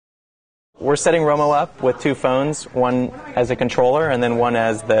we're setting Romo up with two phones, one as a controller and then one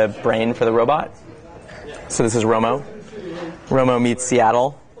as the brain for the robot. So this is Romo. Romo meets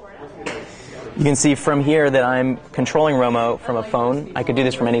Seattle. You can see from here that I'm controlling Romo from a phone. I could do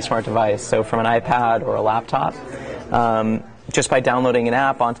this from any smart device, so from an iPad or a laptop. Just by downloading an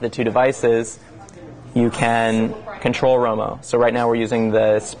app onto the two devices, you can control Romo. So right now we're using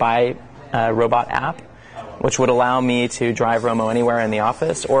the Spy robot app, which would allow me to drive Romo anywhere in the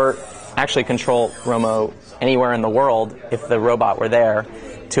office, or actually control Romo anywhere in the world if the robot were there,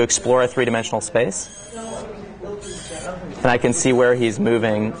 to explore a three-dimensional space. And I can see where he's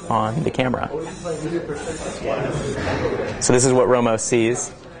moving on the camera. So this is what Romo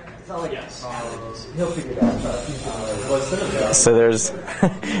sees. So there's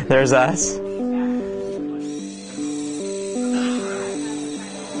there's us.